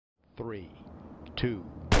3, 2,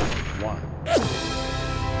 1.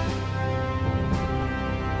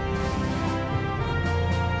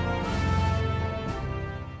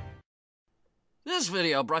 This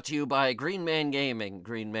video brought to you by Green Man Gaming.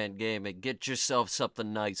 Green Man Gaming, get yourself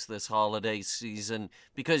something nice this holiday season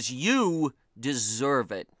because you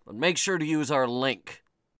deserve it. But make sure to use our link.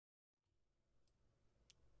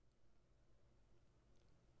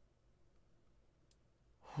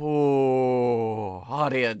 Oh,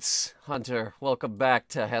 audience, Hunter, welcome back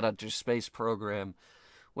to Headhunter Space Program.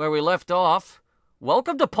 Where we left off,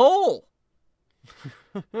 welcome to Pole!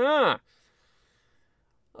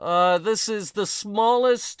 This is the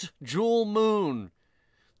smallest Jewel moon.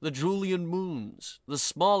 The Julian moons. The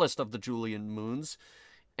smallest of the Julian moons.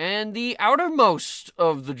 And the outermost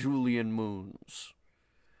of the Julian moons.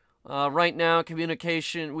 Right now,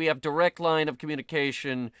 communication, we have direct line of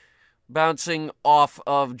communication bouncing off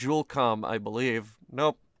of Jewelcom, I believe.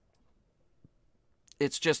 Nope.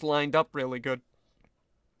 It's just lined up really good.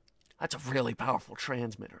 That's a really powerful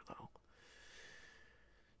transmitter, though.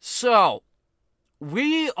 So,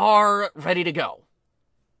 we are ready to go.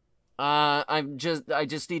 I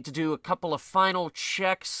just need to do a couple of final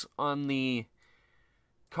checks on the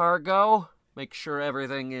cargo. Make sure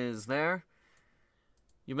everything is there.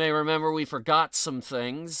 You may remember we forgot some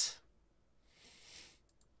things.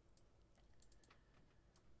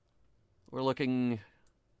 We're looking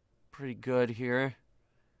pretty good here.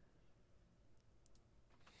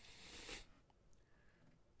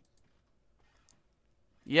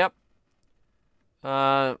 Yep.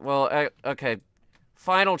 Well, okay.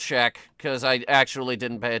 Final check, because I actually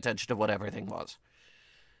didn't pay attention to what everything was.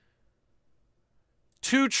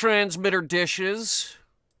 2 transmitter dishes.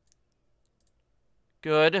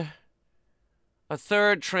 Good. A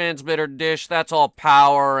 3rd transmitter dish. That's all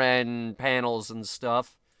power and panels and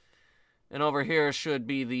stuff. And over here should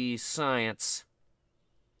be the science.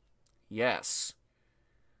 Yes.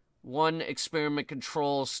 1 experiment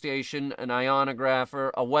control station, an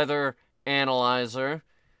ionographer, a weather analyzer.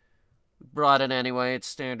 Brought it anyway, it's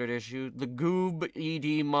standard issue. The Goob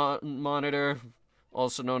ED monitor,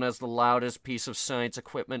 also known as the loudest piece of science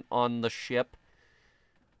equipment on the ship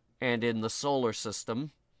and in the solar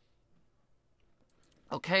system.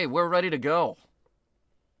 Okay, we're ready to go.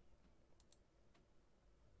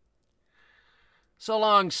 So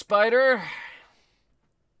long, Spider.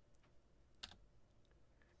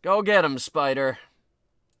 Go get him, Spider.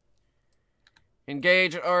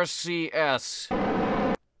 Engage RCS.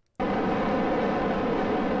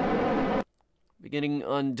 Beginning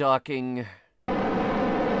undocking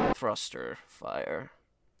thruster fire.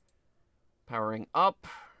 Powering up.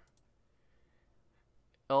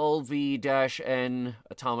 LV-N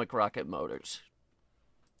atomic rocket motors.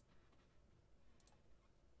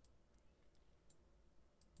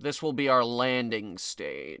 This will be our landing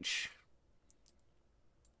stage.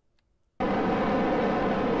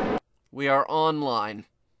 We are online.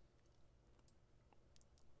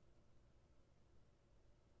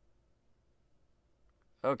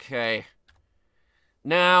 Okay.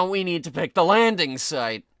 Now we need to pick the landing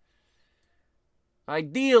site.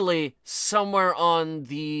 Ideally, somewhere on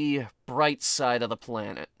the bright side of the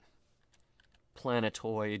planet.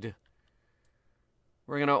 Planetoid.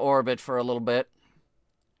 We're gonna orbit for a little bit.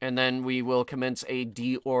 And then we will commence a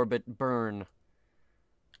deorbit burn.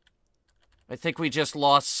 I think we just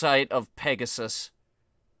lost sight of Pegasus.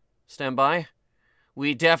 Stand by.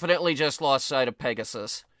 We definitely just lost sight of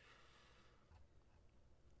Pegasus.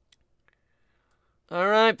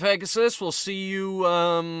 Alright, Pegasus, we'll see you,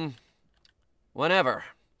 whenever.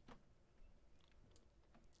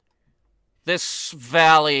 This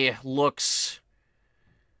valley looks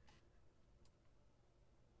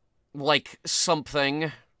like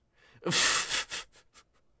something.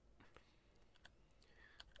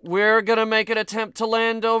 We're gonna make an attempt to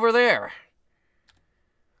land over there.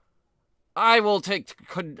 I will take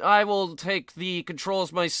the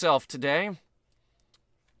controls myself today.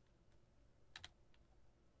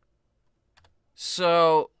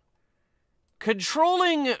 So,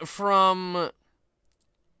 controlling from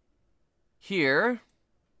here,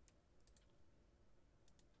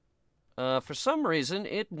 for some reason,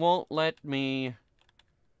 it won't let me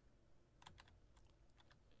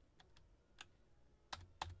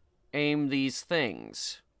aim these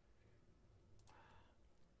things.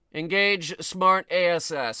 Engage Smart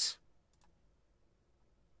ASS.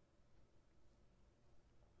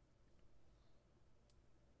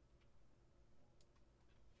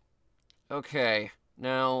 Okay,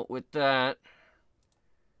 now with that,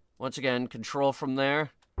 once again, control from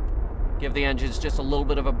there. Give the engines just a little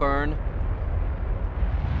bit of a burn.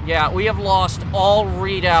 Yeah, we have lost all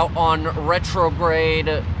readout on retrograde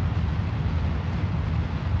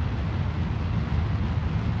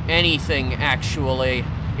anything, actually.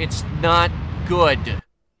 It's not good.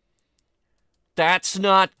 That's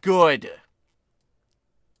not good.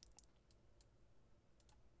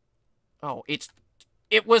 Oh, it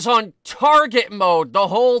was on target mode the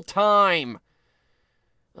whole time.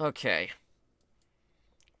 Okay.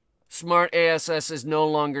 Smart ASS is no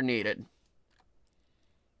longer needed.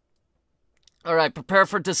 Alright, prepare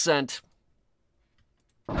for descent.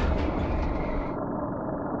 Look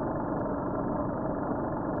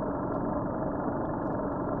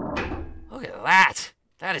at that.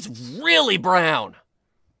 That is really brown.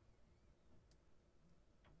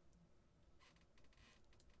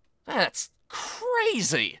 That's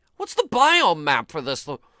crazy. What's the biome map for this?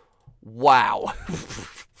 Wow.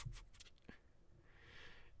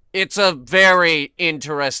 It's a very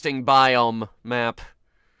interesting biome map.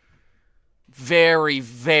 Very,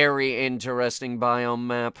 very interesting biome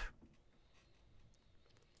map.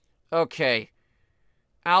 Okay.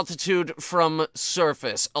 Altitude from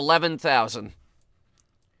surface, 11,000.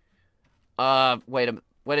 Wait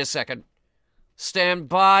a second. Stand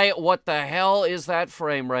by. What the hell is that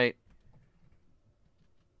frame rate?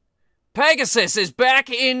 Pegasus is back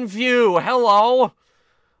in view. Hello.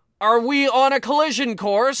 Are we on a collision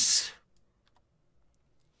course?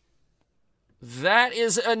 That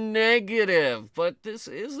is a negative, but this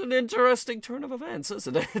is an interesting turn of events,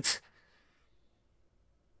 isn't it?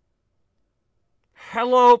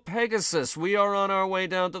 Hello, Pegasus. We are on our way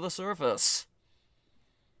down to the surface.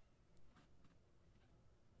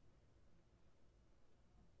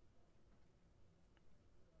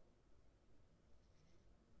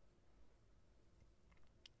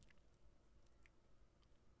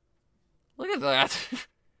 Look at that.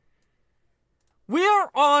 We're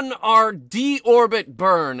on our deorbit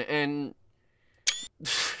burn, and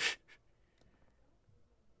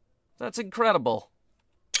that's incredible.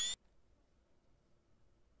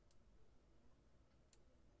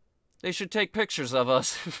 They should take pictures of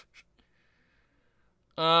us.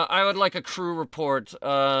 I would like a crew report.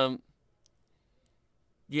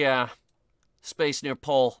 Yeah. Space near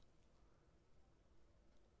pole.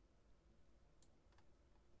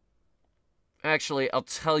 Actually, I'll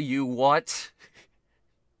tell you what.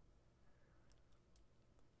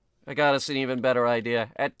 I got us an even better idea.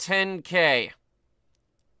 At 10K,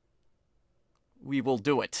 we will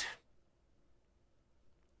do it.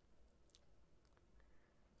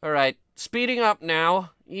 Alright, speeding up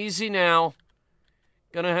now. Easy now.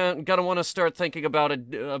 Gonna want to start thinking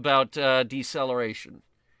about deceleration.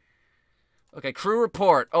 Okay, crew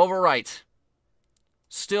report. Overwrite.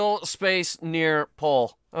 Still space near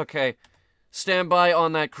pole. Okay. Stand by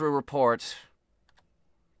on that crew report.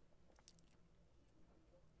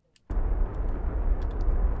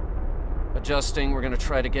 Adjusting. We're going to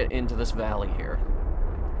try to get into this valley here.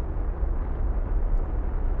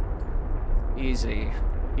 Easy.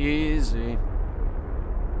 Easy.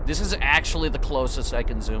 This is actually the closest I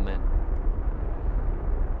can zoom in.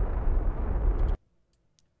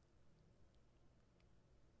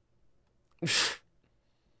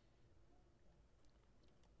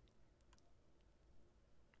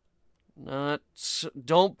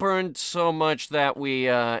 Don't burn so much that we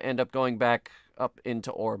end up going back up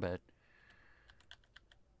into orbit.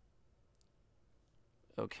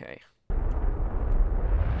 Okay.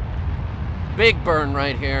 Big burn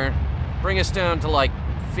right here. Bring us down to like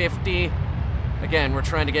 50. Again, we're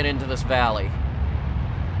trying to get into this valley.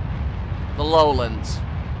 The lowlands,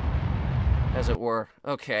 as it were.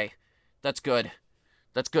 Okay. That's good.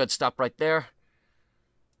 That's good. Stop right there.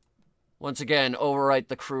 Once again, overwrite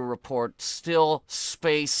the crew report. Still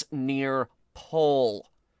space near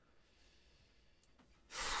pole.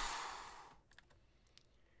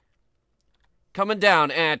 Coming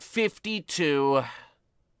down at 52.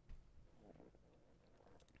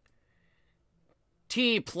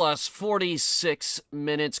 T plus 46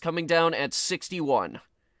 minutes. Coming down at 61.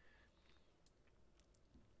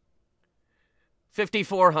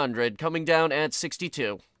 5,400. Coming down at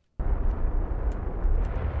 62.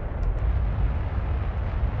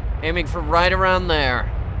 Aiming for right around there.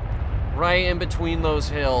 Right in between those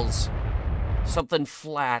hills. Something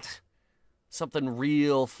flat. Something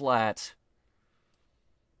real flat.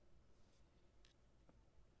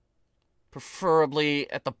 Preferably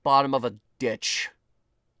at the bottom of a ditch.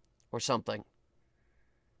 Or something.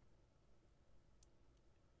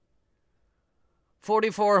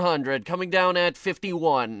 4,400. Coming down at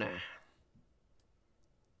 51.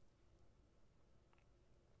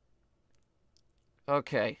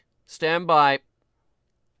 Okay. Stand by.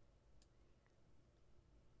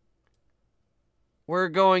 we're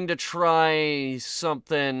going to try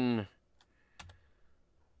something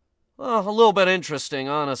a little bit interesting,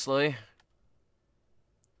 honestly.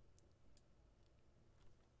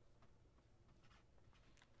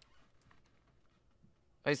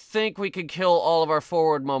 I think we could kill all of our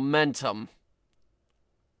forward momentum.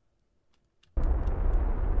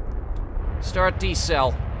 Start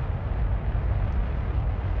decel.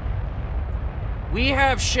 We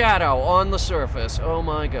have shadow on the surface. Oh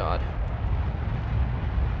my god.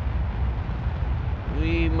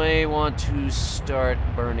 We may want to start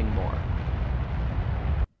burning more.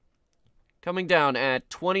 Coming down at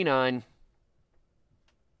 29.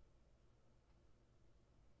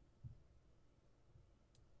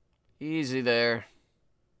 Easy there.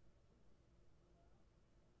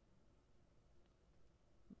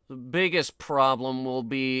 The biggest problem will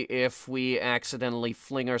be if we accidentally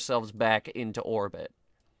fling ourselves back into orbit.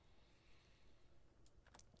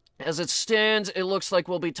 As it stands, it looks like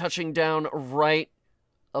we'll be touching down right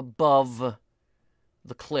above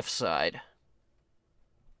the cliffside.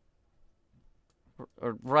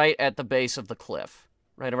 Or right at the base of the cliff.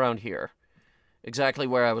 Right around here. Exactly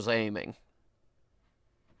where I was aiming.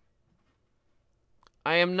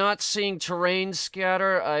 I am not seeing terrain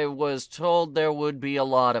scatter. I was told there would be a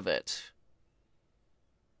lot of it.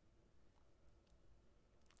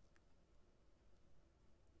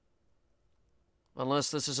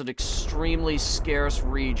 Unless this is an extremely scarce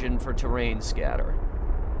region for terrain scatter.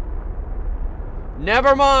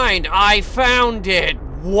 Never mind! I found it!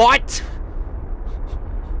 What?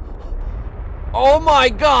 Oh my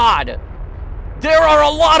god! There are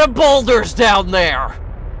a lot of boulders down there!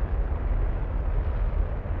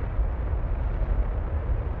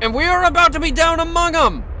 And we are about to be down among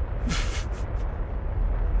them!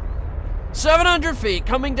 700 feet,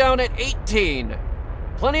 coming down at 18.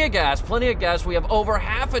 Plenty of gas, plenty of gas. We have over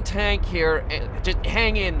half a tank here. Just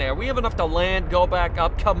hang in there. We have enough to land, go back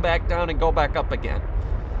up, come back down, and go back up again.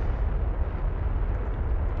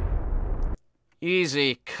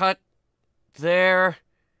 Easy. Cut there.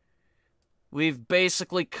 We've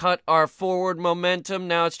basically cut our forward momentum.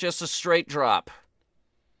 Now it's just a straight drop.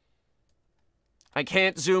 I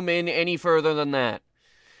can't zoom in any further than that.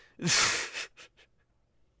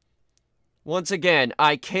 Once again,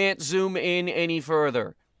 I can't zoom in any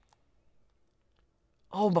further.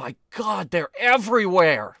 Oh my god, they're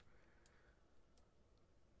everywhere!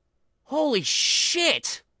 Holy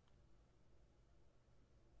shit!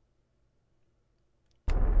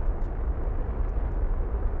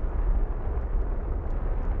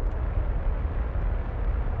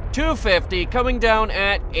 $250, coming down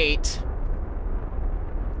at 8.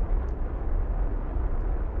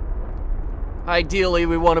 Ideally,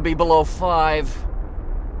 we want to be below 5.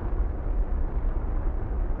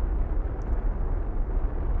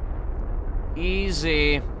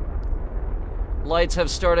 Easy. Lights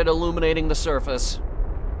have started illuminating the surface.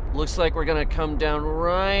 Looks like we're gonna come down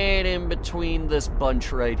right in between this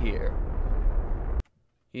bunch right here.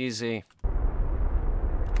 Easy.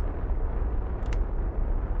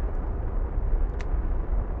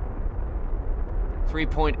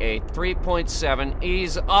 .8, 3.7,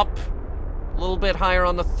 ease up. A little bit higher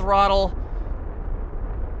on the throttle.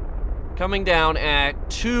 Coming down at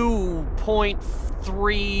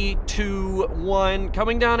 2.321.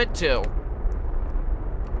 Coming down at 2.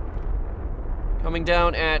 Coming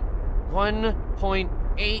down at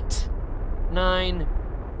 1.89.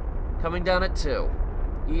 Coming down at 2.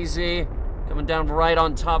 Easy. Coming down right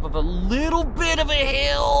on top of a little bit of a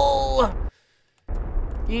hill.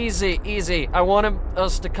 Easy, easy. I want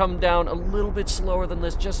us to come down a little bit slower than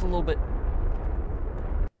this, just a little bit.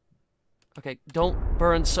 Okay, don't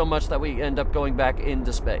burn so much that we end up going back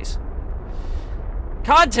into space.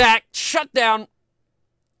 Contact! Shut down!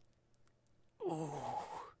 Ooh.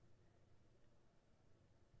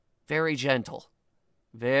 Very gentle.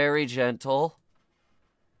 Very gentle.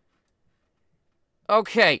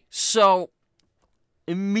 Okay, so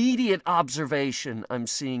immediate observation I'm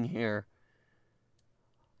seeing here.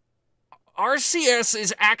 RCS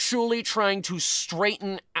is actually trying to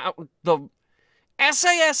straighten out the...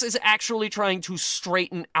 SAS is actually trying to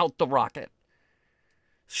straighten out the rocket.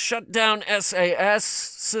 Shut down SAS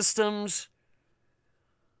systems.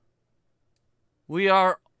 We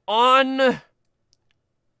are on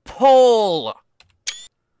pole.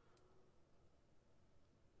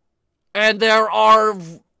 And there are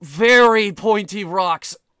very pointy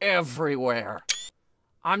rocks everywhere.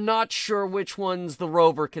 I'm not sure which ones the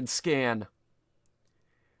rover can scan.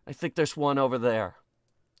 I think there's one over there.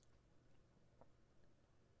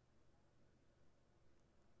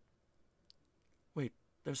 Wait,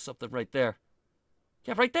 there's something right there.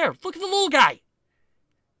 Yeah, right there. Look at the little guy.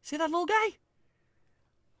 See that little guy?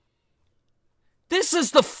 This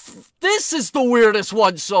is the weirdest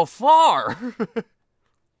one so far.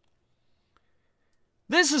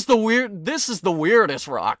 This is the weirdest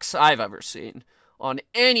rocks I've ever seen on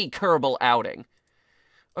any Kerbal outing.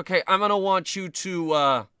 Okay, I'm gonna want you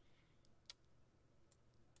to,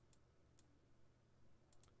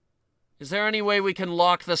 is there any way we can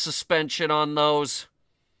lock the suspension on those?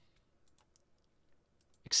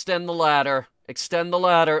 Extend the ladder. Extend the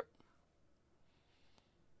ladder.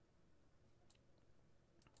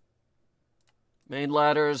 Main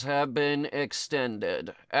ladders have been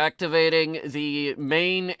extended. Activating the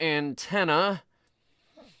main antenna.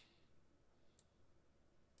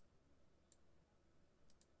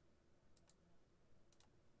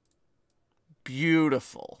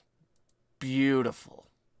 Beautiful. Beautiful.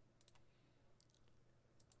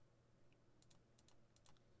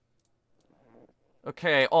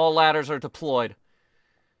 Okay, all ladders are deployed.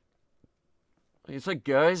 What do you think,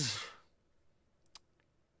 guys?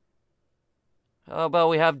 How about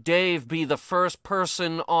we have Dave be the first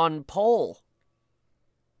person on pole?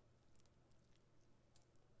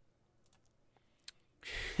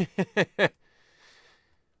 Let's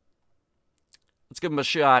give him a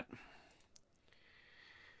shot.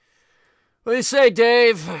 What do you say,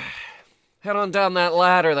 Dave? Head on down that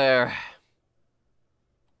ladder there.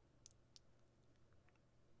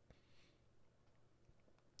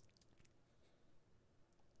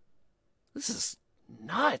 This is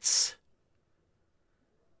nuts.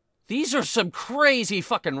 These are some crazy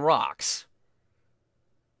fucking rocks.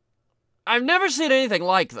 I've never seen anything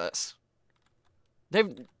like this.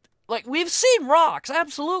 We've seen rocks,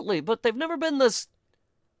 absolutely, but they've never been this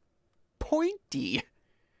pointy.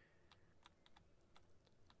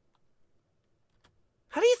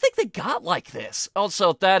 How do you think they got like this?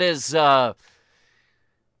 Also, that is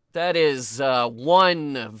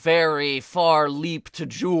one very far leap to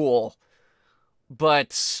Joule,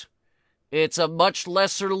 but it's a much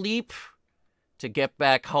lesser leap to get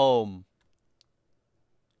back home.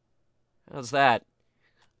 How's that?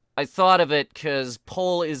 I thought of it because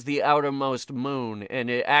Pole is the outermost moon, and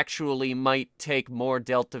it actually might take more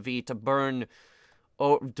Delta V to burn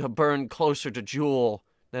closer to Joule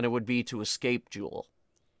than it would be to escape Joule.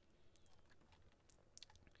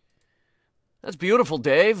 That's beautiful,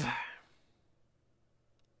 Dave.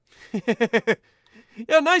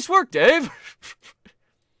 Yeah, nice work, Dave.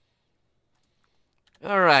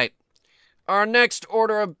 All right. Our next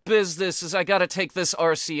order of business is I gotta take this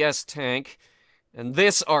RCS tank and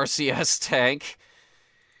this RCS tank,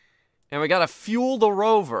 and we gotta fuel the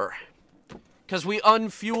rover, because we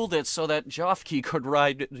unfueled it so that Jofke could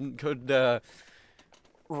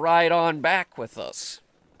ride on back with us.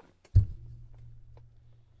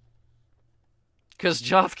 Because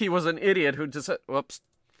Jofke was an idiot who decided... Whoops.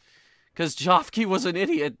 Because Jofke was an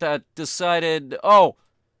idiot that decided, oh,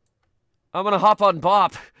 I'm gonna hop on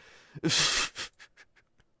Bop.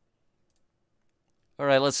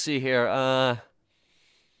 Alright, let's see here.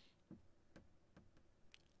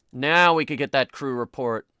 Now we could get that crew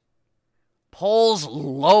report. Pole's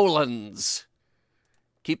Lowlands.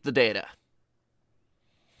 Keep the data.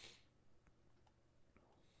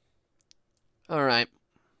 Alright.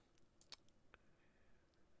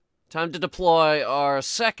 Time to deploy our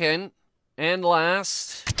second and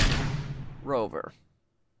last rover.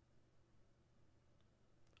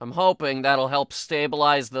 I'm hoping that'll help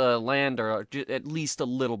stabilize the lander at least a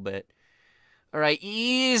little bit. Alright,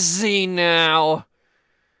 easy now.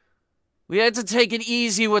 We had to take it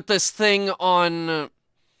easy with this thing on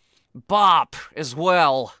Bop as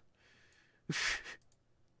well.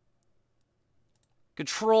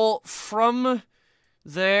 Control from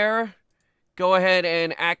there. Go ahead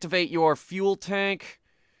and activate your fuel tank.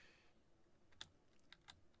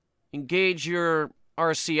 Engage your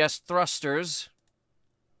RCS thrusters.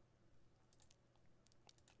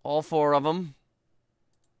 All 4 of them.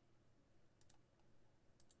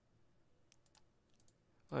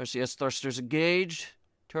 RCS thrusters engaged.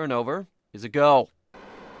 Turnover is a go.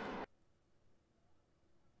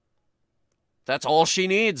 That's all she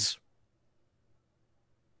needs.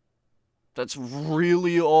 That's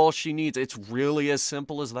really all she needs. It's really as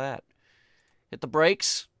simple as that. Hit the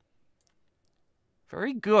brakes.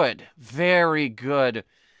 Very good. Very good.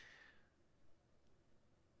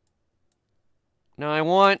 Now I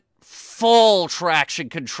want full traction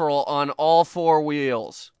control on all 4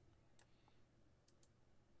 wheels.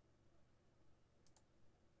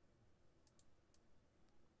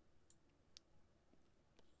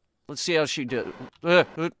 Let's see how she did.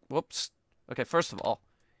 Whoops. Okay, first of all,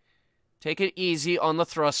 take it easy on the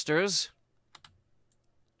thrusters.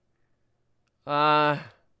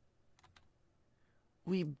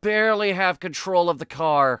 We barely have control of the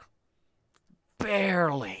car.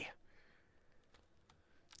 Barely.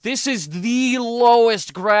 This is the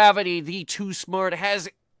lowest gravity the Too Smart has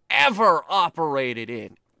ever operated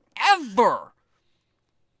in. Ever!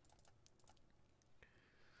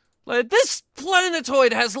 Like, this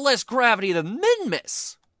planetoid has less gravity than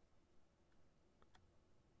Minmus.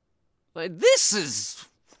 Like, this is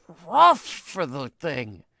rough for the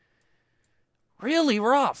thing. Really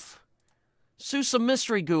rough. Let's do some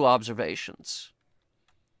mystery goo observations.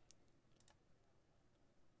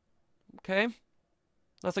 Okay.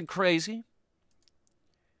 Nothing crazy.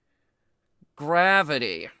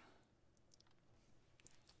 Gravity.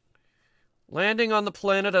 Landing on the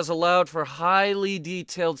planet has allowed for highly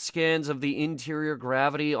detailed scans of the interior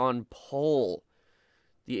gravity on pole.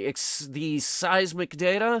 The seismic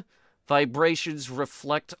data, vibrations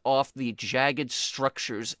reflect off the jagged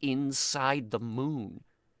structures inside the moon.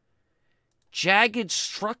 Jagged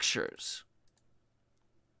structures.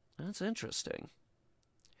 That's interesting.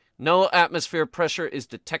 No atmosphere pressure is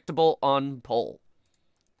detectable on pole.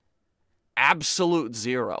 Absolute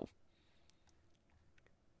zero.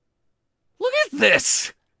 Look at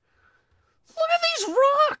this! Look at these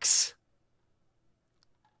rocks!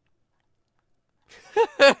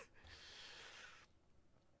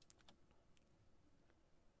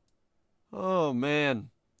 Oh, man.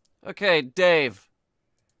 Okay, Dave.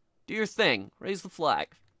 Do your thing. Raise the flag.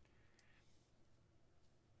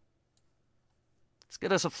 Let's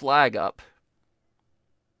get us a flag up.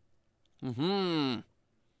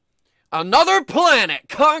 Another planet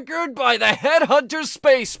conquered by the Headhunter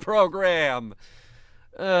space program.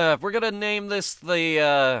 We're gonna name this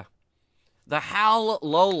the Hal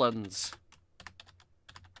Lowlands.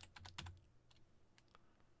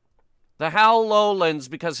 The Hal Lowlands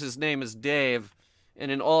because his name is Dave, and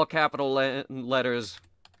in all capital letters.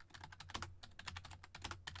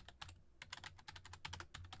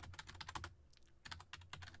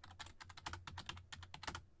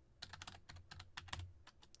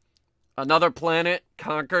 Another planet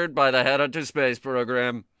conquered by the Headhunter space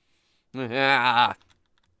program. Can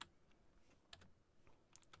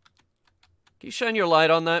you shine your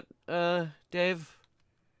light on that, Dave?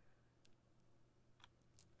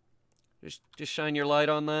 Just shine your light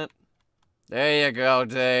on that. There you go,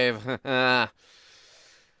 Dave.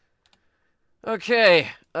 Okay,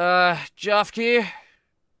 Jofke,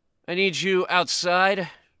 I need you outside.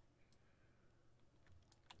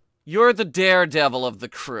 You're the daredevil of the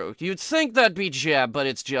crew. You'd think that'd be Jeb, but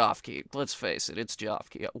it's Jofke. Let's face it, it's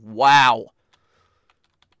Jofke. Wow.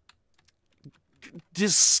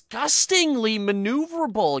 Disgustingly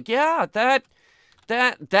maneuverable. Yeah, that's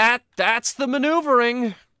the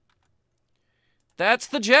maneuvering. That's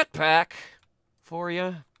the jetpack for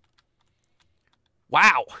you.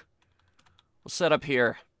 Wow. We'll set up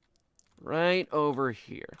here. Right over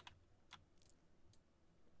here.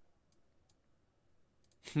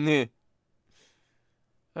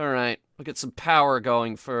 Alright, we'll get some power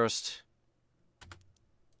going first.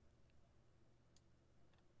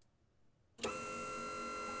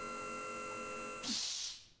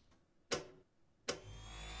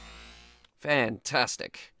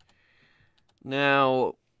 Fantastic.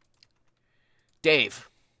 Now, Dave,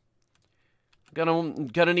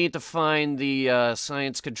 gonna need to find the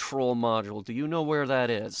science control module. Do you know where that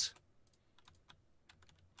is?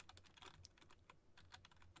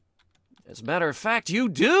 As a matter of fact, you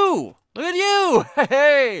do! Look at you!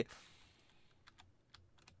 Hey!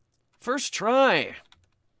 First try.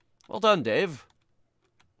 Well done, Dave.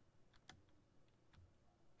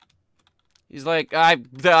 He's like,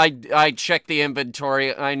 I checked the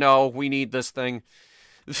inventory. I know, we need this thing.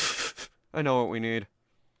 I know what we need.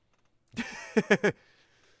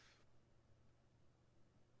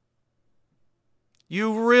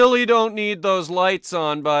 You really don't need those lights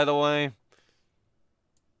on, by the way.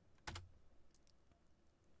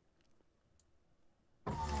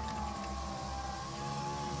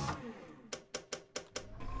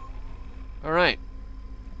 Alright.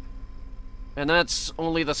 And that's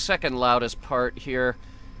only the second loudest part here.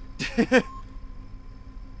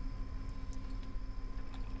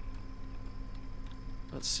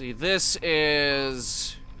 Let's see, this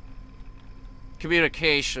is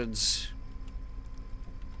communications.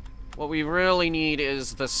 What we really need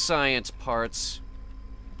is the science parts.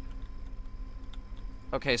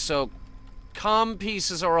 Okay, so comm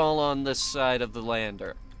pieces are all on this side of the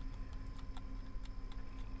lander.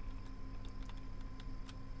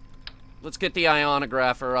 Let's get the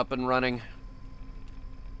ionographer up and running.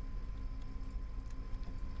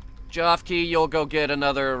 Jofke, you'll go get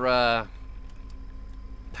another,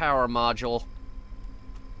 power module.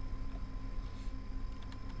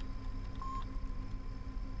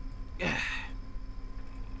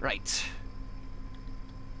 Right.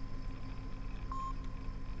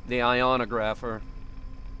 The ionographer.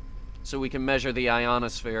 So we can measure the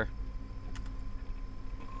ionosphere.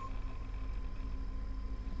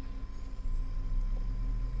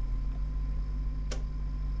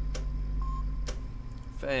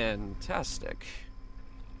 Fantastic.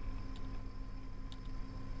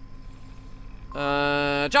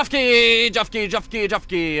 Jufki.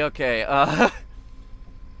 Okay,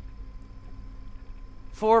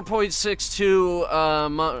 4.62,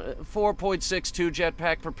 4.62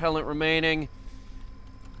 jetpack propellant remaining.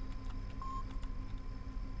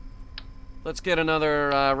 Let's get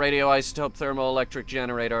another radioisotope thermoelectric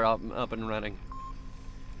generator up and running.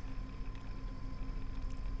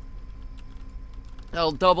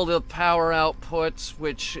 That'll double the power output,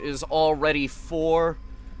 which is already 4.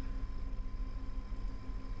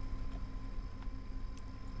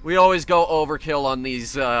 We always go overkill on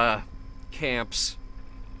these camps.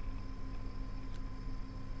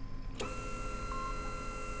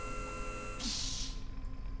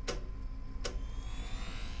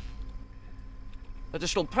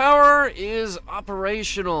 Additional power is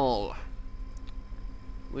operational,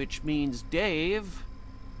 which means Dave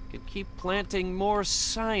can keep planting more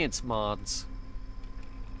science mods.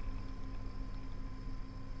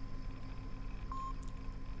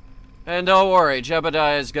 And don't worry,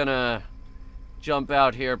 Jebediah is gonna jump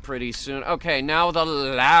out here pretty soon. Okay, now the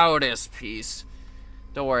loudest piece.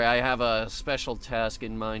 Don't worry, I have a special task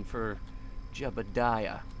in mind for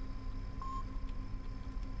Jebediah.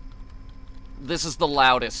 This is the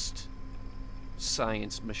loudest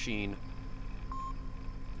science machine.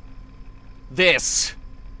 This!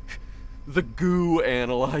 The goo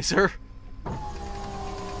analyzer. God,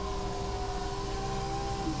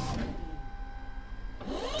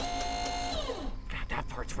 that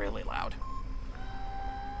part's really loud.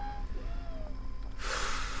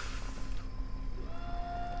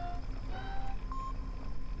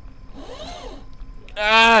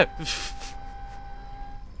 Ah!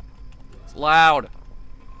 It's loud.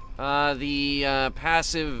 The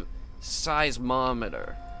passive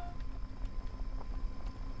seismometer.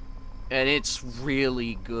 And it's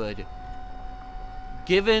really good.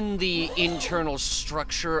 Given the internal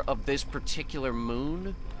structure of this particular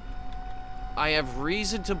moon, I have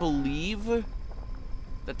reason to believe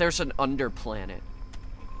that there's an underplanet.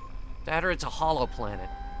 That or it's a hollow planet.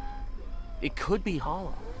 It could be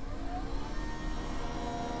hollow.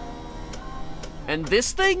 And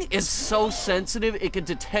this thing is so sensitive, it can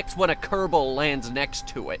detect when a Kerbal lands next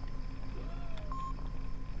to it.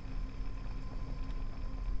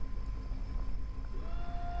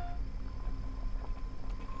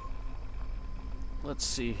 Let's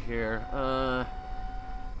see here.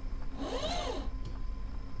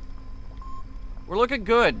 We're looking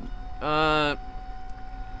good.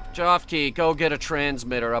 Jofke, go get a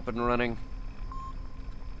transmitter up and running.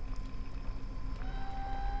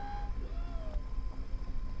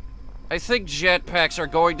 I think jetpacks are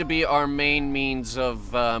going to be our main means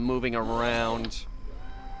of moving around.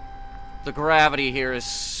 The gravity here is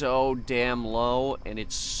so damn low, and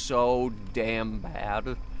it's so damn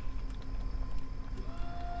bad.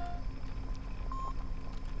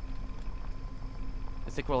 I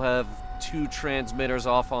think we'll have 2 transmitters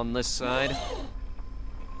off on this side.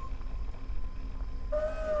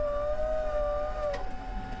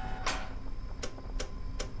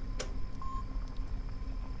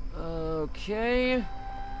 Okay.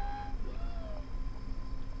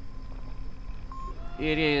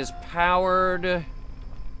 It is powered.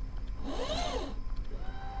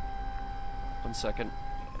 1 second.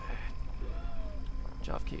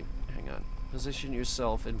 Jofke, hang on. Position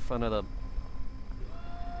yourself in front of the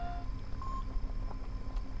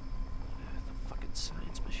fucking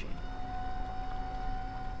science machine.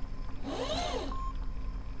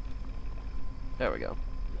 There we go.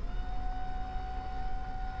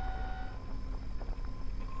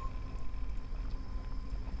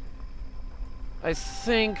 I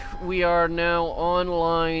think we are now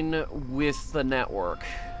online with the network.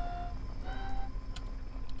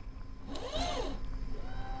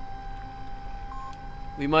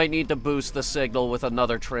 We might need to boost the signal with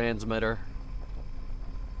another transmitter.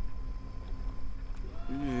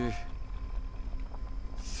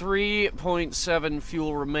 3.7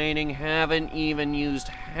 fuel remaining. Haven't even used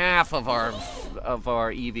half of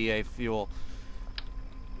our EVA fuel.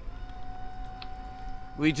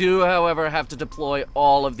 We do, however, have to deploy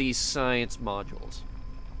all of these science modules.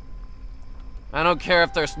 I don't care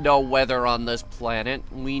if there's no weather on this planet.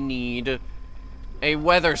 We need a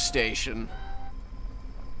weather station.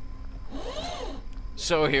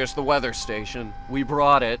 So here's the weather station. We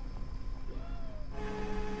brought it.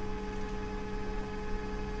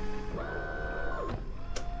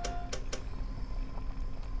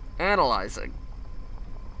 analyzing.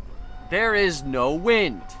 There is no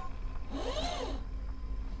wind.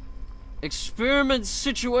 Experiment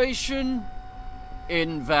situation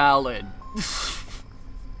invalid.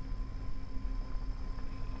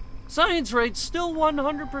 Science rate still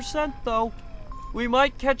 100% though. We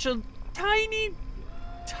might catch a tiny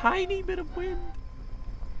bit of wind.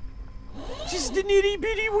 Just an itty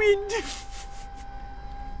bitty wind.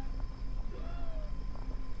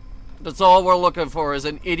 That's all we're looking for, is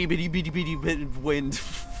an itty bitty bit of wind.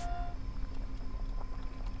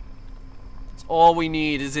 That's all we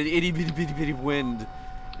need, is an itty bitty wind.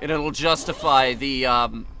 And it'll justify the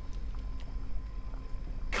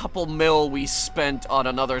couple mil we spent on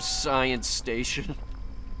another science station.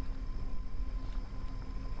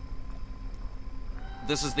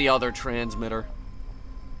 This is the other transmitter.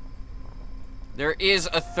 There is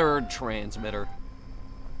a third transmitter.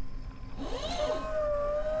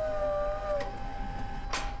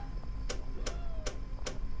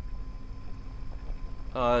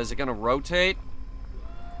 Is it gonna rotate?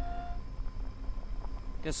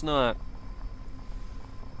 Guess not.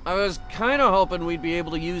 I was kind of hoping we'd be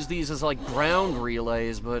able to use these as, like, ground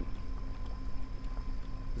relays, but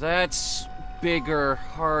that's bigger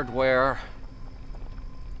hardware.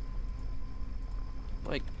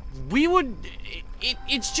 Like, we would...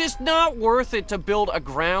 It's just not worth it to build a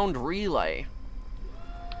ground relay.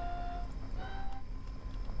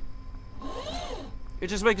 It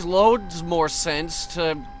just makes loads more sense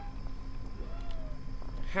to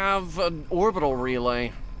have an orbital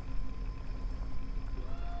relay.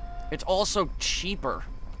 It's also cheaper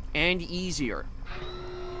and easier.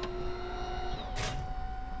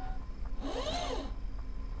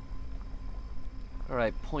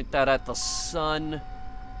 Alright, point that at the sun.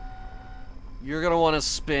 You're gonna want to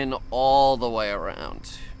spin all the way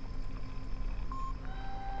around.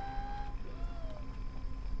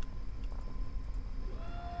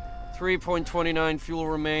 $3.29 fuel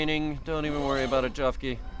remaining. Don't even worry about it,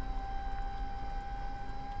 Jufky.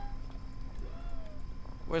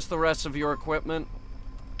 Where's the rest of your equipment?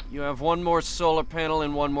 You have one more solar panel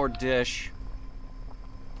and one more dish.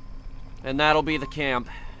 And that'll be the camp.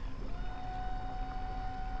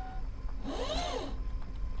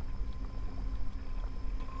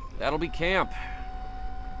 That'll be camp.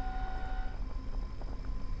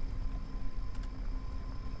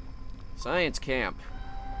 Science camp.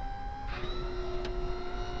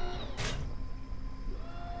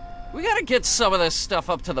 We gotta get some of this stuff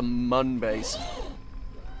up to the Mun base.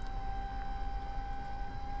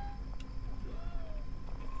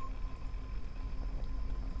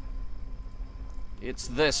 It's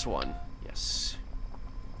this one, yes.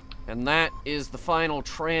 And that is the final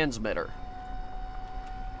transmitter.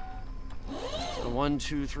 So 1,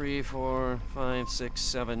 2, 3, 4, 5, 6,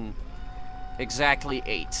 7, exactly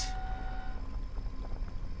 8.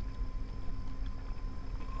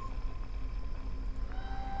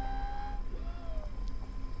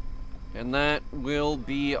 And that will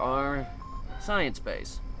be our science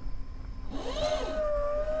base.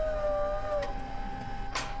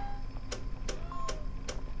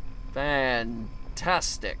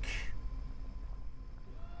 Fantastic.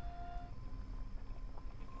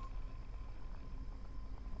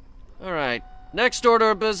 Alright, next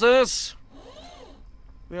order of business.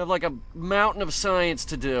 We have like a mountain of science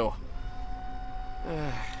to do.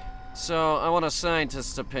 So, I want a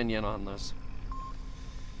scientist's opinion on this.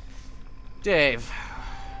 Dave,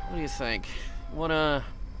 what do you think? Wanna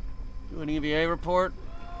do an EVA report?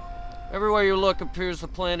 Everywhere you look appears the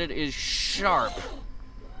planet is sharp.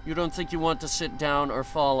 You don't think you want to sit down or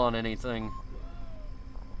fall on anything.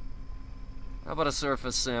 How about a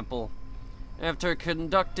surface sample? After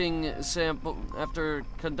conducting samples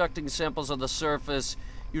of the surface,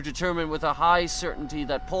 you determine with a high certainty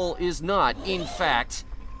that Pole is not, in fact,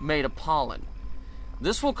 made of pollen.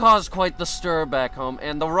 This will cause quite the stir back home,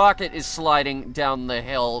 and the rocket is sliding down the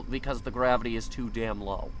hill because the gravity is too damn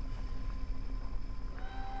low.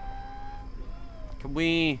 Can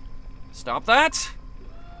we stop that?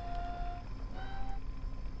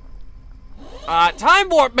 Time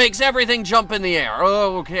warp makes everything jump in the air.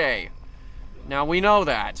 Okay. Now we know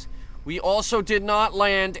that. We also did not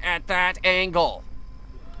land at that angle.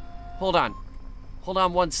 Hold on. Hold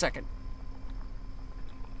on 1 second.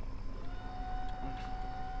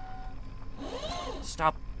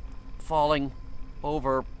 Stop falling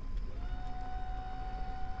over.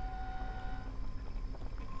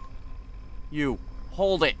 You.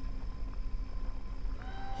 Hold it.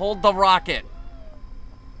 Hold the rocket.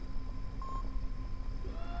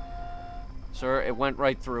 Sir, it went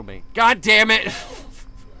right through me. God damn it!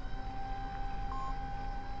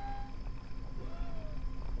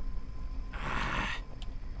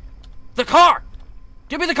 The car!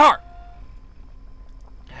 Give me the car!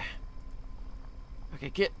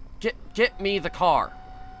 Okay, get me the car.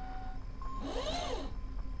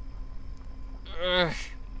 Ugh.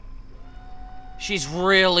 She's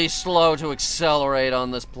really slow to accelerate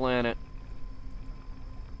on this planet.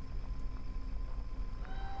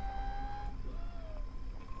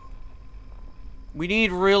 We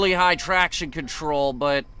need really high traction control,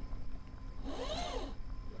 but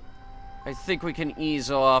I think we can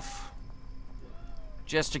ease off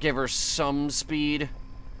just to give her some speed.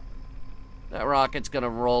 That rocket's gonna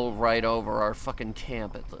roll right over our fucking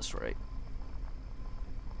camp at this rate.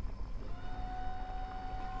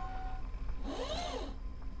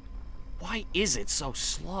 Why is it so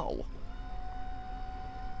slow?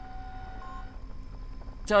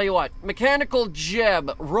 Tell you what, Mechanical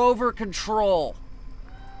Jeb, rover control.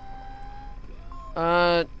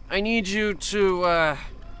 I need you to,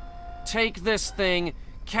 take this thing,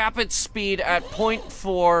 cap its speed at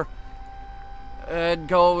 0.4, and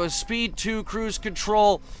go speed 2, cruise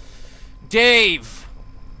control. Dave,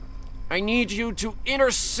 I need you to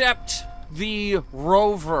intercept the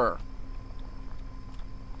rover.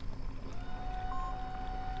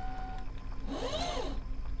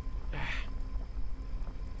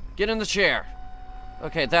 Get in the chair.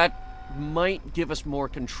 Okay, that might give us more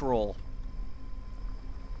control.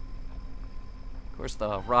 Of course,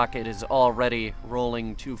 the rocket is already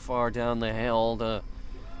rolling too far down the hill to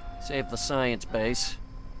save the science base.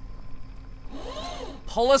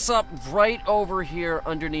 Pull us up right over here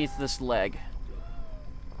underneath this leg.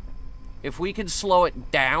 If we can slow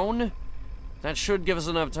it down, that should give us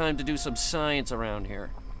enough time to do some science around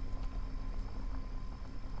here.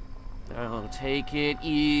 Oh, take it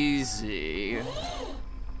easy.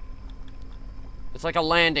 It's like a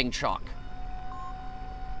landing chalk.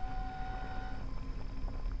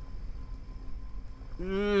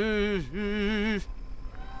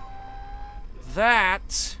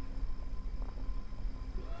 That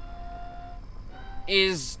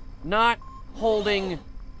is not holding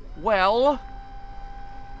well,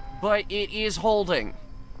 but it is holding.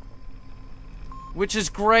 Which is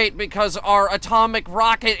great because our atomic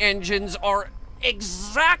rocket engines are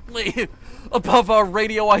exactly above our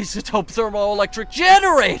radioisotope thermoelectric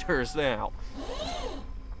generators now.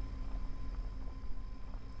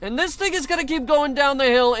 And this thing is gonna keep going down the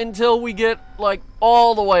hill until we get, like,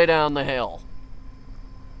 all the way down the hill.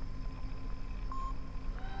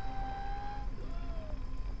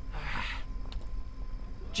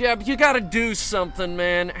 Jeb, you gotta do something,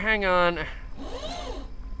 man. Hang on.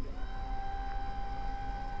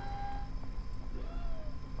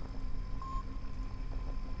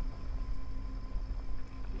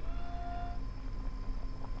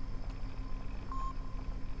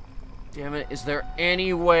 Damn it, is there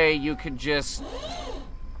any way you could just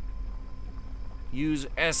use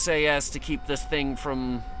SAS to keep this thing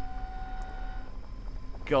from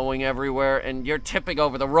going everywhere? And you're tipping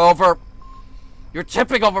over the rover. You're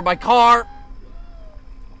tipping over my car.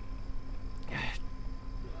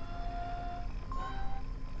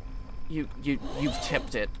 You've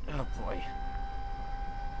tipped it. Oh boy.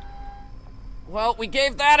 Well, we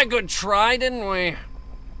gave that a good try, didn't we?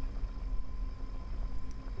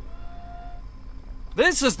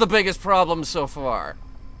 This is the biggest problem so far.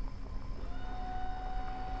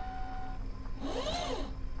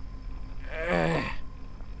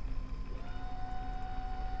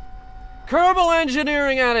 Kerbal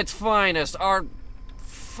engineering at its finest. Our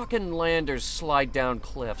fucking landers slide down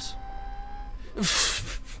cliffs.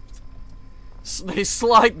 They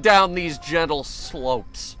slide down these gentle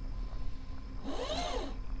slopes.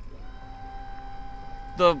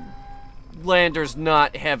 The lander's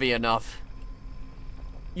not heavy enough.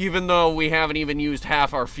 Even though we haven't even used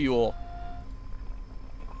half our fuel.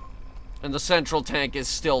 And the central tank is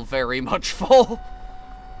still very much full.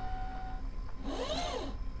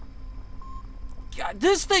 God,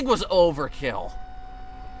 this thing was overkill.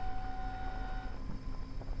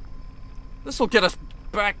 This will get us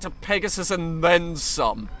back to Pegasus and then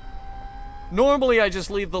some. Normally I just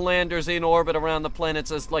leave the landers in orbit around the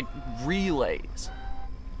planets as, like, relays.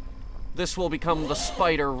 This will become the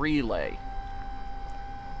Spider relay.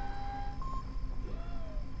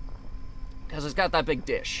 Because it's got that big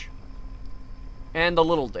dish. And the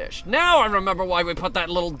little dish. Now I remember why we put that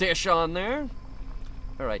little dish on there.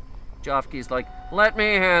 Alright. Jofke's like, let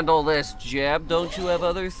me handle this, Jeb. Don't you have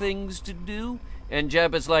other things to do? And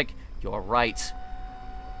Jeb is like, you're right.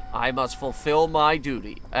 I must fulfill my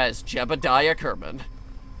duty as Jebediah Kerman.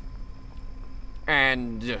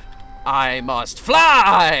 And I must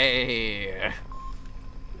fly!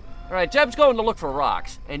 Alright, Jeb's going to look for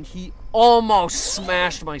rocks. And he almost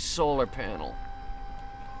smashed my solar panel.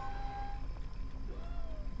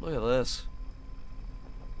 Look at this.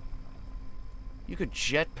 You could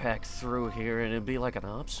jetpack through here and it'd be like an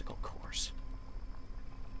obstacle course.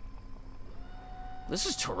 This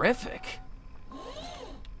is terrific.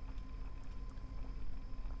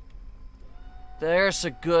 There's a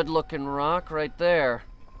good-looking rock right there.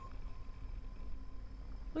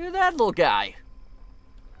 Look at that little guy.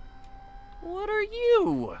 What are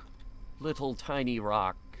you, little tiny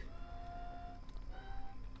rock?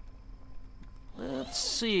 Let's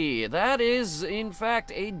see. That is, in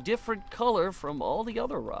fact, a different color from all the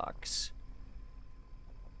other rocks.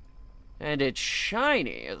 And it's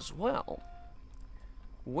shiny as well.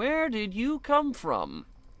 Where did you come from?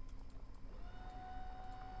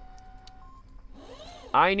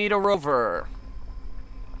 I need a rover.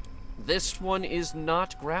 This one is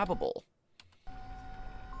not grabbable.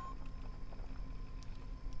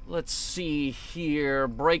 Let's see here.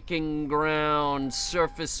 Breaking ground,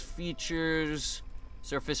 surface features,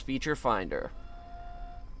 surface feature finder.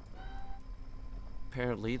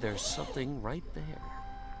 Apparently there's something right there.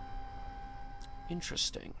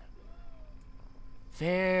 Interesting.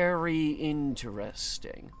 Very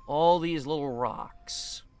interesting. All these little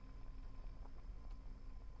rocks.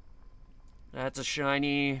 That's a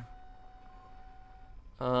shiny...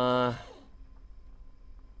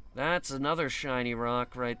 That's another shiny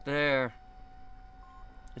rock right there.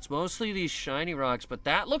 It's mostly these shiny rocks, but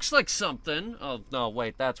that looks like something. Oh, no,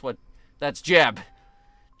 wait, that's Jeb.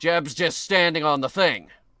 Jeb's just standing on the thing.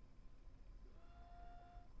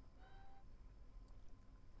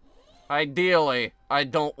 Ideally, I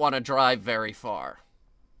don't want to drive very far.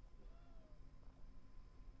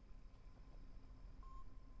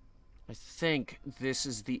 I think this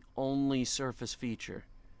is the only surface feature,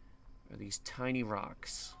 are these tiny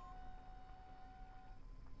rocks.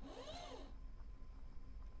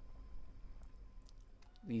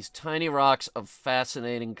 These tiny rocks of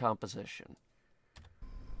fascinating composition.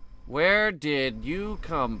 Where did you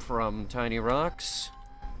come from, tiny rocks?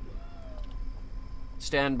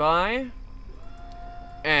 Stand by.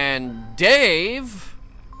 And Dave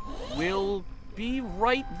will be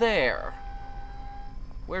right there.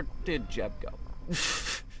 Where did Jeb go?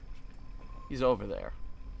 He's over there.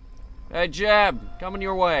 Hey, Jeb, coming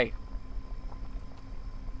your way.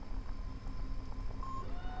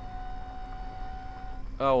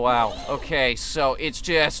 Oh, wow. Okay, so it's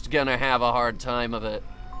just gonna have a hard time of it.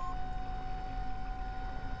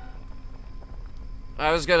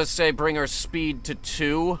 I was gonna say bring our speed to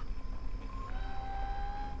 2.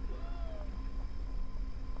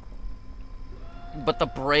 But the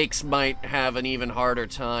brakes might have an even harder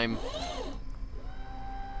time.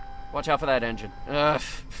 Watch out for that engine. Ugh.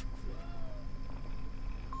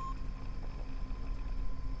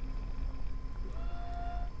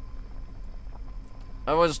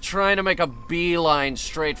 I was trying to make a beeline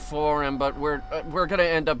straight for him, but we're gonna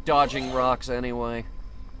end up dodging rocks anyway.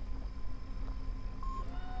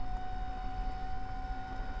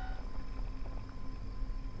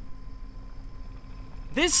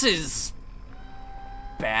 This is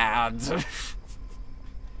bad.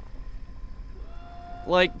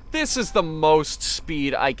 Like, this is the most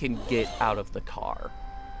speed I can get out of the car.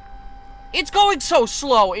 It's going so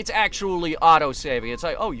slow, it's actually auto-saving. It's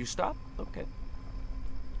like, oh, you stop? Okay.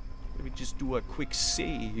 Let me just do a quick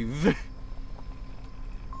save.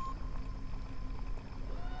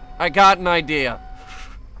 I got an idea.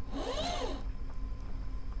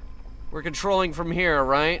 We're controlling from here,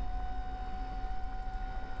 right?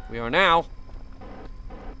 We are now.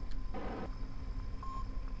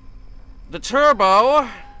 The turbo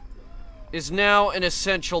is now an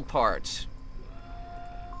essential part.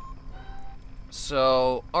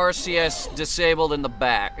 So, RCS disabled in the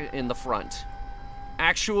back, in the front.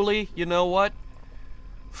 Actually, you know what?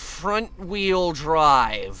 Front wheel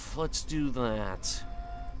drive. Let's do that.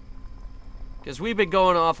 Because we've been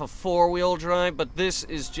going off of 4-wheel drive, but this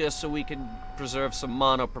is just so we can preserve some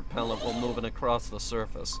monopropellant while moving across the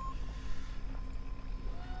surface.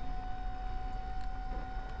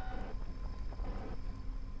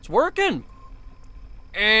 It's working!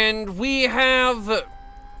 And we have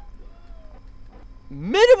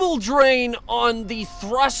minimal drain on the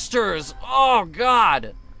thrusters. Oh,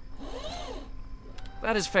 God.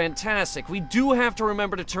 That is fantastic. We do have to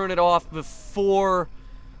remember to turn it off before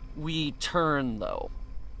we turn, though.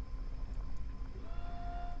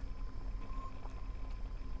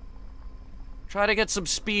 Try to get some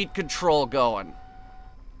speed control going.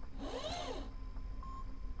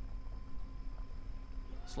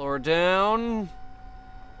 Slow her down.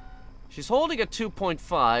 She's holding a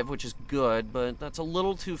 2.5, which is good, but that's a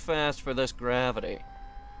little too fast for this gravity.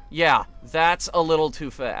 Yeah, that's a little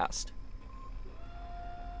too fast.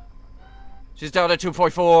 She's down to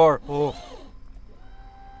 2.4. Oh.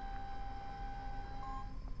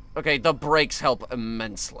 Okay, the brakes help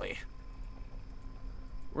immensely.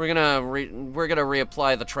 We're gonna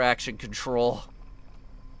reapply the traction control.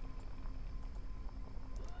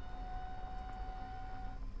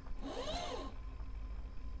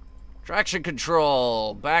 Traction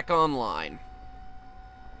control back online.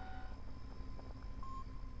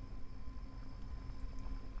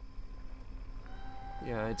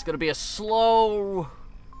 Yeah, it's gonna be a slow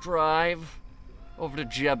drive over to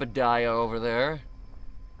Jebediah over there.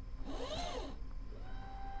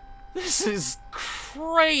 This is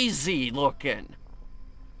crazy looking.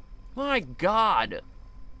 My God.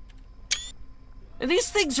 And these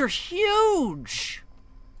things are huge.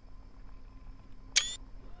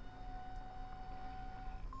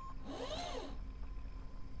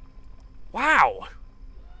 Wow.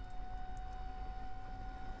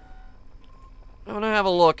 I'm gonna have a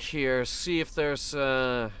look here, see if there's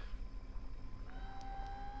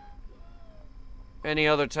any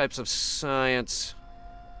other types of science.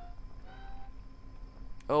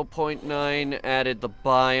 0.9 added the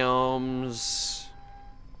biomes.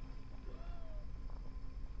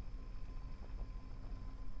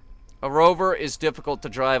 A rover is difficult to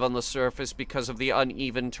drive on the surface because of the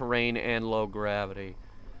uneven terrain and low gravity.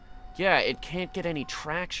 Yeah, it can't get any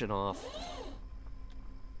traction off.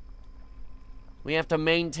 We have to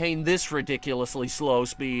maintain this ridiculously slow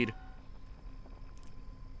speed.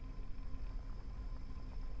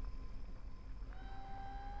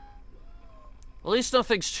 At least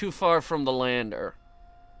nothing's too far from the lander.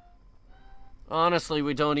 Honestly,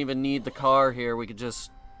 we don't even need the car here. We could just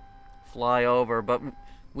fly over, but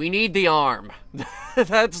we need the arm.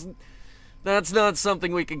 That's not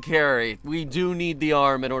something we can carry. We do need the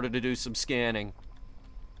arm in order to do some scanning.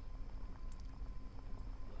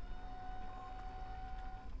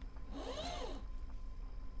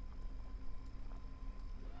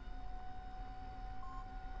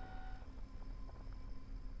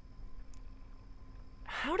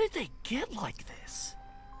 How did they get like this?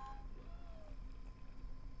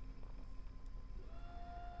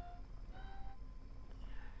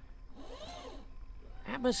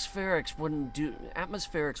 Atmospherics wouldn't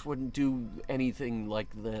do anything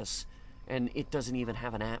like this, and it doesn't even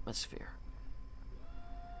have an atmosphere.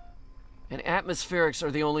 And atmospherics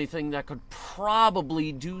are the only thing that could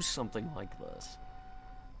probably do something like this.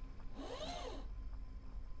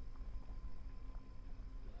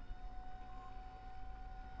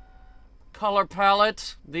 Color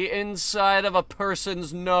palette, the inside of a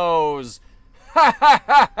person's nose. Ha ha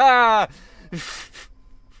ha ha!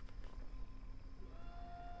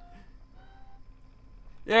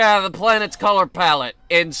 Yeah, the planet's color palette,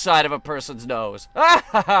 inside of a person's nose. Ha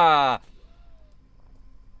ha ha!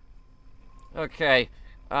 Okay,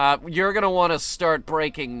 you're gonna want to start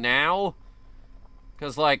braking now.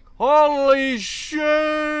 Because, like, holy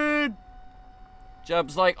shit!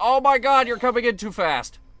 Jeb's like, oh my God, you're coming in too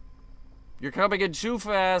fast. You're coming in too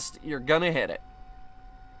fast, you're gonna hit it.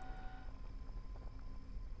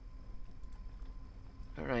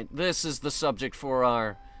 Alright, this is the subject for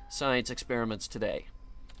our science experiments today.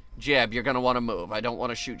 Jeb, you're gonna want to move. I don't want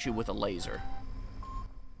to shoot you with a laser.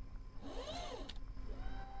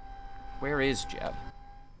 Where is Jeb?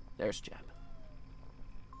 There's Jeb.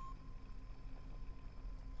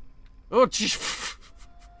 Oh, jeez.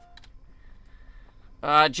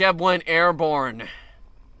 Jeb went airborne.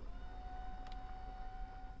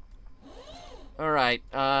 Alright,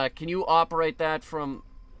 can you operate that from...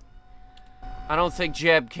 I don't think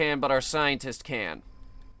Jeb can, but our scientist can.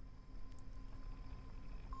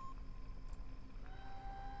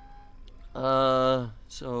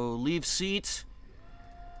 So leave seat.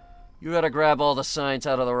 You gotta grab all the science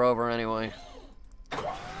out of the rover anyway.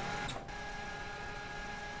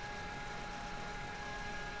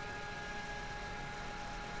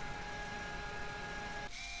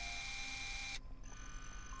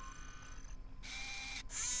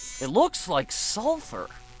 It looks like sulfur.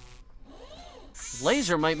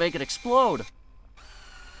 Laser might make it explode.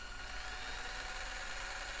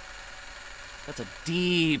 That's a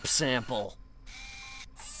deep sample.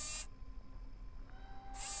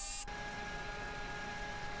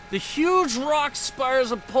 The huge rock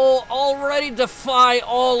spires of pole already defy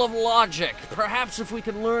all of logic. Perhaps if we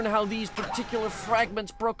can learn how these particular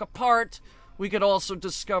fragments broke apart, we could also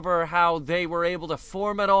discover how they were able to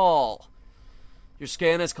form at all. Your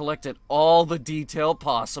scan has collected all the detail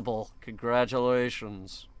possible.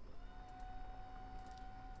 Congratulations.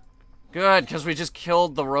 Good, because we just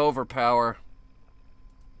killed the rover power.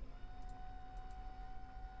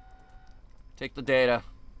 Take the data.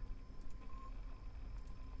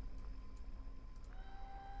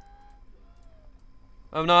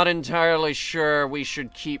 I'm not entirely sure we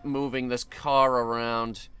should keep moving this car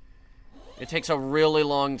around. It takes a really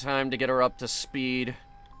long time to get her up to speed.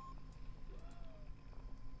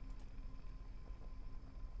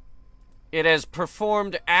 It has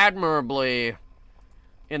performed admirably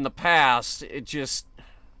in the past. It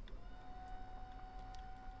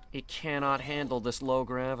cannot handle this low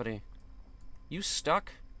gravity. You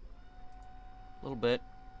stuck? A little bit.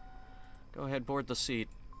 Go ahead, board the seat.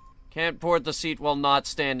 Can't board the seat while not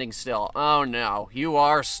standing still. Oh no, you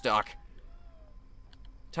are stuck.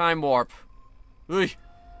 Time warp. Board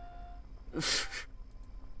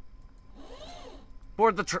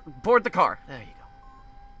the car. There you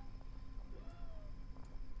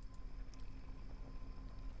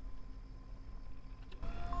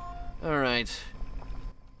go. Alright.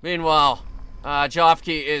 Meanwhile,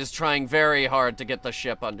 Jofke is trying very hard to get the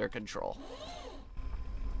ship under control.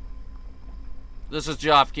 This is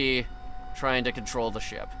Jofke trying to control the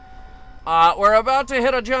ship. We're about to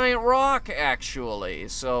hit a giant rock, actually,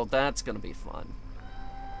 so that's gonna be fun.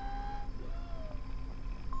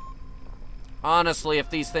 Honestly, if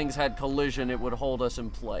these things had collision, it would hold us in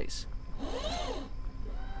place.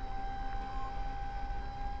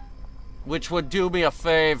 Which would do me a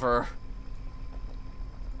favor.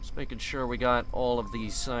 Just making sure we got all of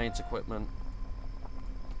the science equipment.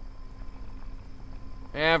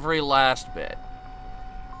 Every last bit.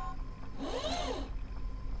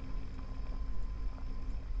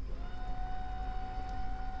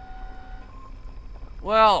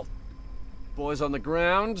 Well, boys on the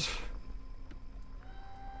ground.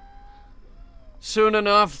 Soon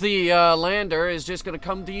enough, the lander is just going to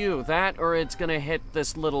come to you. That, or it's going to hit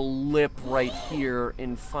this little lip right here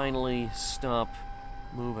and finally stop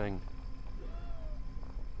moving.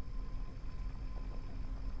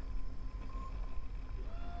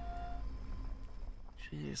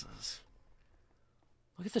 Jesus.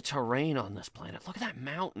 Look at the terrain on this planet. Look at that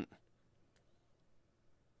mountain.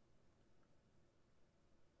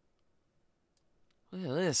 Look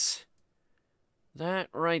at this. That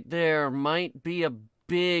right there might be a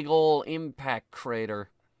big ol' impact crater.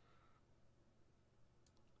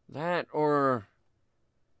 That, or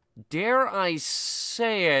dare I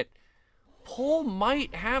say it, Pole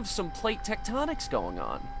might have some plate tectonics going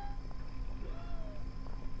on.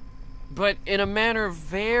 But in a manner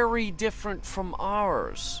very different from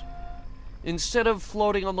ours. Instead of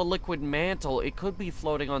floating on the liquid mantle, it could be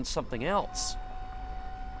floating on something else.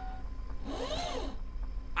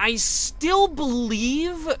 I still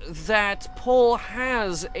believe that Pole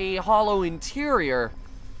has a hollow interior.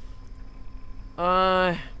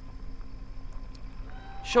 Show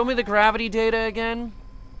me the gravity data again.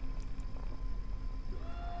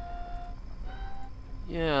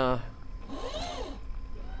 Yeah.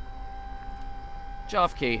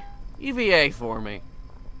 Jofke, EVA for me.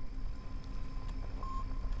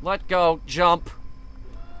 Let go, jump.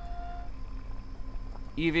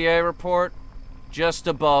 EVA report. Just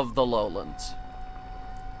above the lowlands.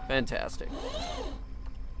 Fantastic.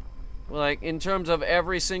 Like, in terms of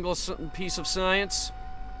every single piece of science,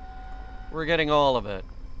 we're getting all of it.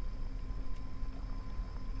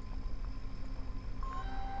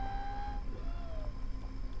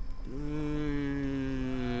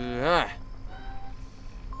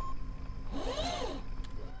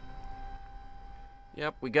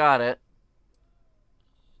 Yep, we got it.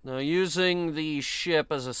 Now, using the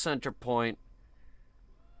ship as a center point,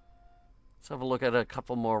 let's have a look at a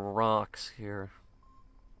couple more rocks here.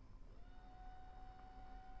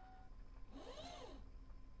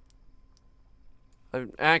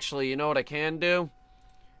 Actually, you know what I can do?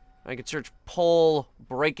 I can search Pole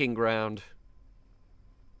Breaking Ground.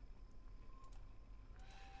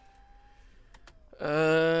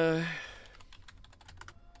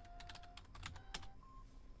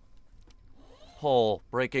 Pole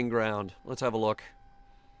Breaking Ground. Let's have a look.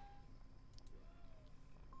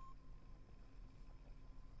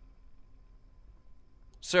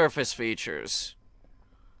 Surface features.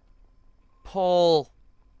 Pole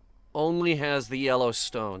only has the yellow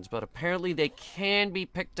stones, but apparently they can be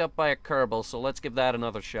picked up by a Kerbal, so let's give that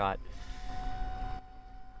another shot.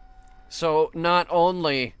 So, not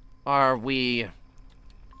only are we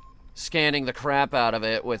scanning the crap out of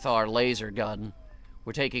it with our laser gun,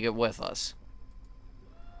 we're taking it with us.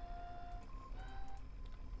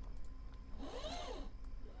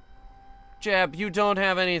 Jeb, you don't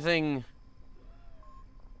have anything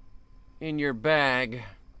in your bag.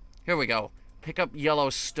 Here we go. Pick up yellow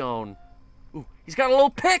stone. He's got a little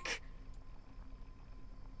pick.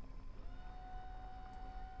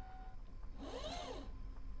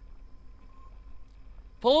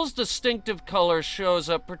 Pol's distinctive color shows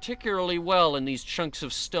up particularly well in these chunks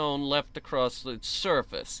of stone left across its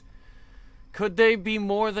surface. Could they be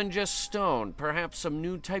more than just stone? Perhaps some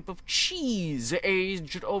new type of cheese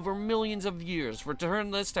aged over millions of years.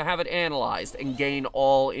 Return this to have it analyzed and gain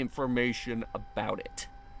all information about it.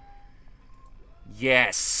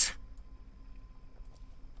 Yes.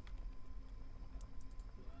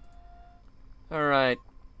 Alright.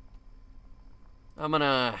 I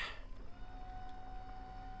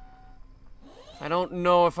don't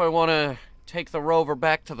know if I want to take the rover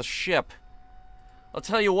back to the ship. I'll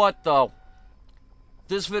tell you what, though.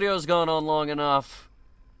 This video's gone on long enough.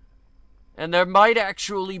 And there might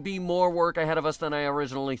actually be more work ahead of us than I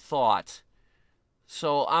originally thought.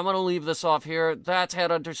 So I'm going to leave this off here. That's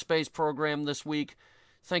Headhunter Space Program this week.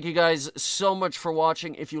 Thank you guys so much for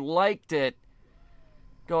watching. If you liked it,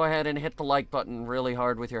 go ahead and hit the like button really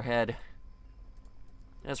hard with your head.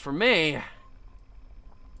 As for me,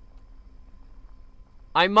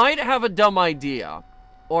 I might have a dumb idea.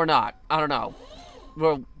 Or not. I don't know.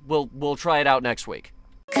 We'll try it out next week.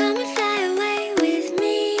 Come and fly away with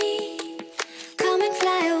me. Come and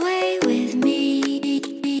fly away with me.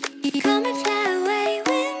 Come and fly away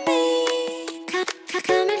with me.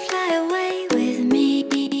 Come and fly away with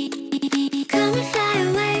me. Come and fly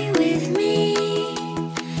away with me.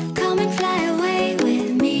 Come and fly away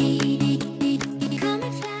with me. Come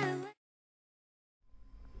and fly away.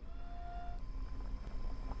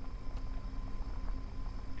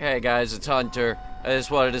 Hey guys, it's Hunter. I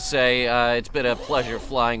just wanted to say it's been a pleasure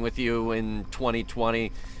flying with you in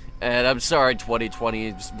 2020, and I'm sorry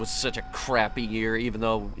 2020 was such a crappy year, even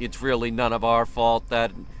though it's really none of our fault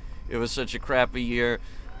that it was such a crappy year.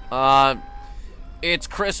 It's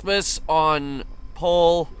Christmas on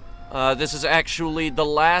Pole. This is actually the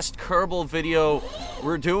last Kerbal video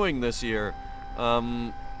we're doing this year.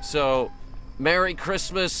 So, Merry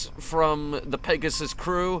Christmas from the Pegasus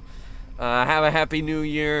crew. Have a Happy New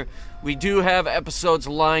Year. We do have episodes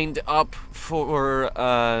lined up for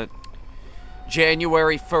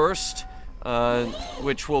January 1st,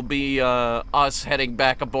 which will be us heading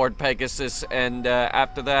back aboard Pegasus, and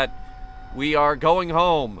after that, we are going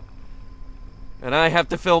home. And I have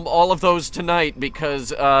to film all of those tonight because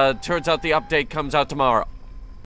turns out the update comes out tomorrow.